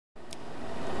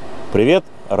Привет,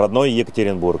 родной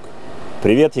Екатеринбург!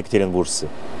 Привет, екатеринбуржцы!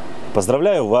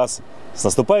 Поздравляю вас с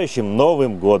наступающим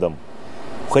Новым годом!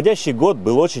 Уходящий год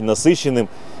был очень насыщенным,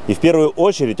 и в первую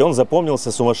очередь он запомнился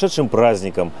сумасшедшим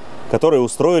праздником, который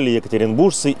устроили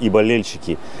екатеринбуржцы и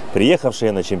болельщики,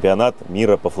 приехавшие на чемпионат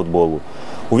мира по футболу.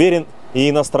 Уверен, и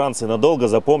иностранцы надолго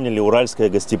запомнили уральское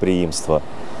гостеприимство.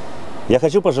 Я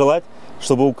хочу пожелать,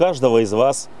 чтобы у каждого из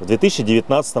вас в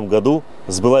 2019 году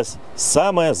сбылась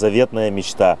самая заветная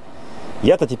мечта.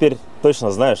 Я-то теперь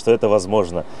точно знаю, что это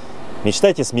возможно.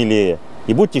 Мечтайте смелее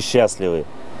и будьте счастливы.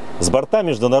 С борта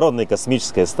Международной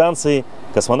космической станции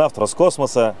космонавт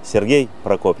Роскосмоса Сергей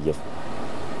Прокопьев.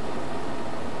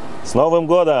 С Новым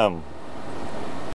годом!